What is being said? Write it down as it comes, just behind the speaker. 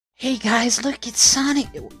Hey guys, look, it's Sonic.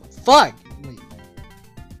 Fuck. Wait.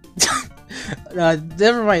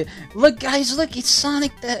 Never mind. Look, guys, look, it's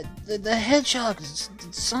Sonic. The Hedgehog. It's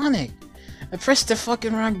Sonic. I pressed the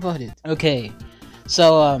fucking wrong button. Okay,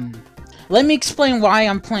 so let me explain why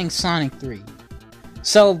I'm playing Sonic 3.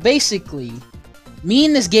 So basically, me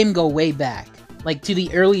and this game go way back, like to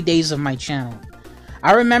the early days of my channel.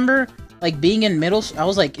 I remember like being in I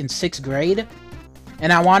was like in 6th grade,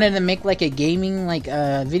 and I wanted to make like a gaming like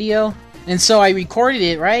video, and so I recorded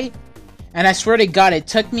it, right? And I swear to God, it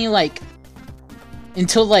took me like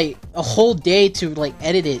until like a whole day to like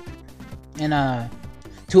edit it and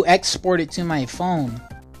to export it to my phone.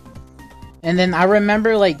 And then I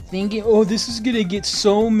remember like thinking, oh, this is gonna get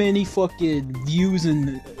so many fucking views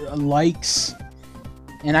and likes.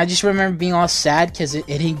 And I just remember being all sad because it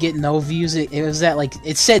didn't get no views. It was at like,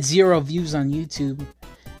 it said 0 views on YouTube.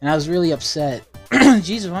 And I was really upset.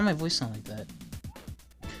 Jesus, why my voice sound like that?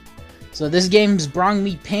 So this game's brought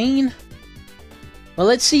me pain. But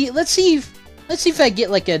let's see if I get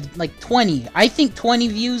like a 20. I think 20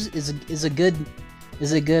 views is a good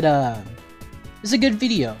video.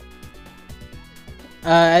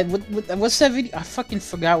 What's that video? I fucking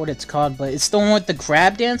forgot what it's called, but it's the one with the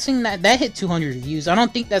crab dancing. That hit 200 views. I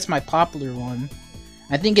don't think that's my popular one.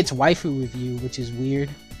 I think it's waifu review, which is weird,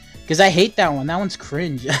 because I hate that one. That one's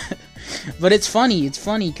cringe. But it's funny. It's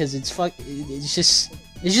funny because it's just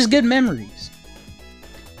good memories.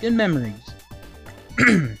 Good memories.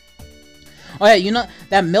 Oh yeah, you know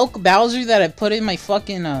that milk Bowser that I put in my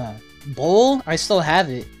fucking bowl? I still have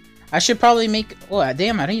it. I should probably make. Oh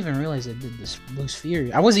damn! I didn't even realize I did this blue sphere.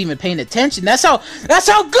 I wasn't even paying attention. That's how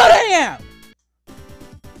good I am.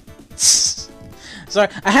 Sorry,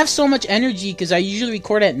 I have so much energy because I usually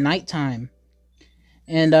record at nighttime,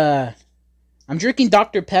 and I'm drinking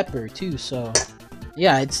Dr. Pepper too. So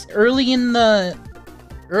yeah, it's early in the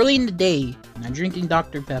day, and I'm drinking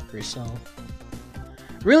Dr. Pepper. So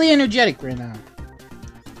really energetic right now.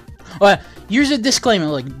 Oh, here's a disclaimer.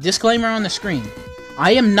 Look, disclaimer on the screen.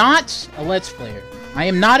 I am not a Let's Player. I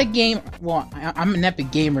am not a game. Well, I'm an epic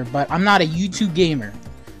gamer, but I'm not a YouTube gamer.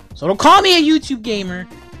 So don't call me a YouTube gamer.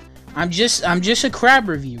 I'm just a crab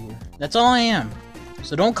reviewer. That's all I am.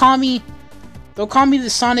 So don't call me the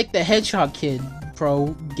Sonic the Hedgehog kid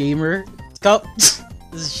pro gamer. Go. This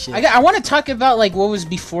is shit. I want to talk about like what was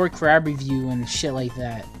before crab review and shit like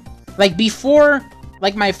that. Like before,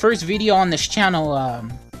 like my first video on this channel,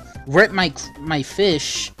 rip my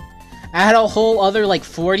fish. I had a whole other like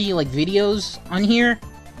 40 like videos on here,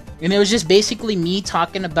 and it was just basically me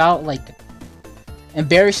talking about like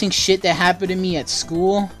embarrassing shit that happened to me at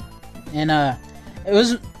school, and it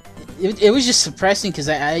was just suppressing because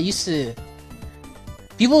I used to,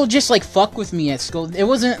 people would just like fuck with me at school. It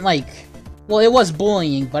wasn't like, well, it was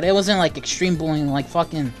bullying, but it wasn't like extreme bullying, like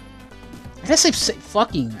fucking. I guess I say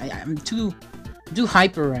fucking. I'm too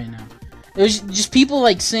hyper right now. It was just people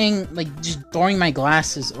like saying, like, just throwing my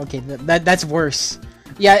glasses. Okay, that's worse.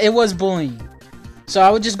 Yeah, it was bullying. So I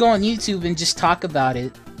would just go on YouTube and just talk about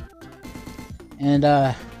it. And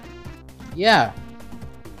yeah.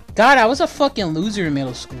 God, I was a fucking loser in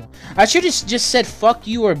middle school. I should have just said fuck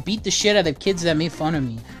you or beat the shit out of kids that made fun of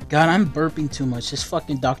me. God, I'm burping too much. This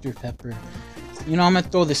fucking Dr. Pepper. You know, I'm gonna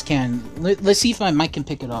throw this can. Let's see if my mic can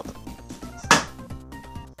pick it up.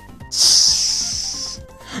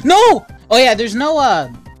 No! Oh yeah, there's no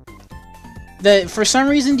for some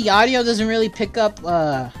reason the audio doesn't really pick up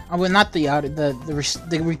well, not the audio,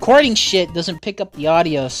 the recording shit doesn't pick up the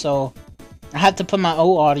audio, so I had to put my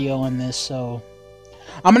own audio on this. So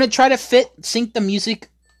I'm gonna try to sync the music.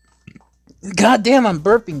 God damn, I'm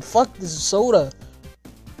burping. Fuck this soda.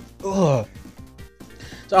 Ugh.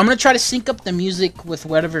 So I'm gonna try to sync up the music with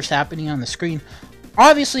whatever's happening on the screen.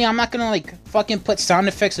 Obviously, I'm not gonna like fucking put sound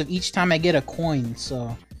effects of each time I get a coin.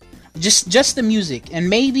 So just the music, and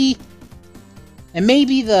maybe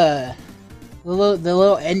the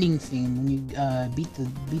little ending theme when you beat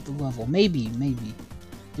the level. Maybe.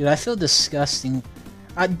 Dude, I feel disgusting.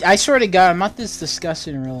 I swear to God, I'm not this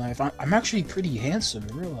disgusting in real life. I'm actually pretty handsome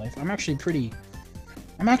in real life. I'm actually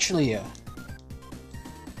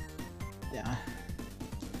yeah.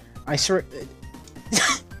 I swear.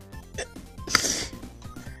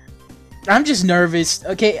 I'm just nervous.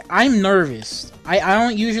 Okay, I'm nervous. I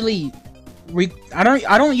don't usually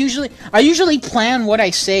I usually plan what I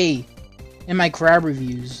say in my crab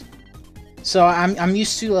reviews. So I'm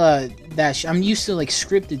used to that I'm used to like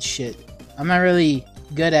scripted shit. I'm not really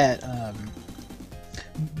good at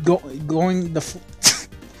going the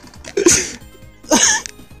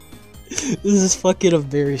This is fucking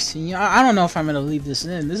embarrassing. I don't know if I'm gonna leave this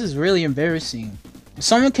in. This is really embarrassing.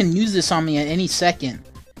 Someone can use this on me at any second.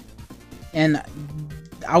 and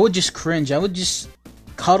I would just cringe. I would just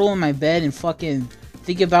cuddle in my bed and fucking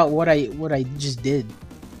think about what I just did.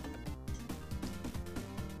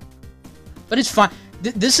 But it's fine.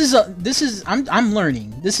 I'm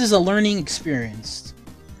learning. This is a learning experience.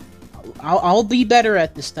 I'll be better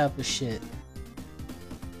at this type of shit.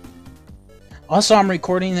 Also, I'm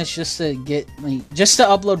recording this just to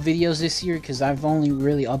upload videos this year because I've only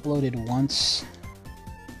really uploaded once.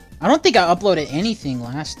 I don't think I uploaded anything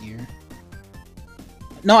last year.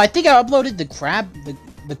 No, I think I uploaded the crab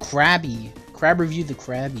review, the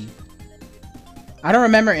crabby. I don't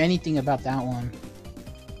remember anything about that one.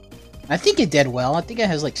 I think it did well. I think it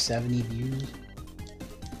has like 70 views.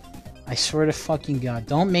 I swear to fucking God,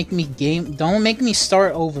 don't make me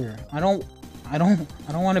start over. I don't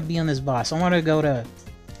want to be on this boss. I want to go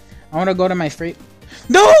to my freight.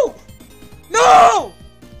 No!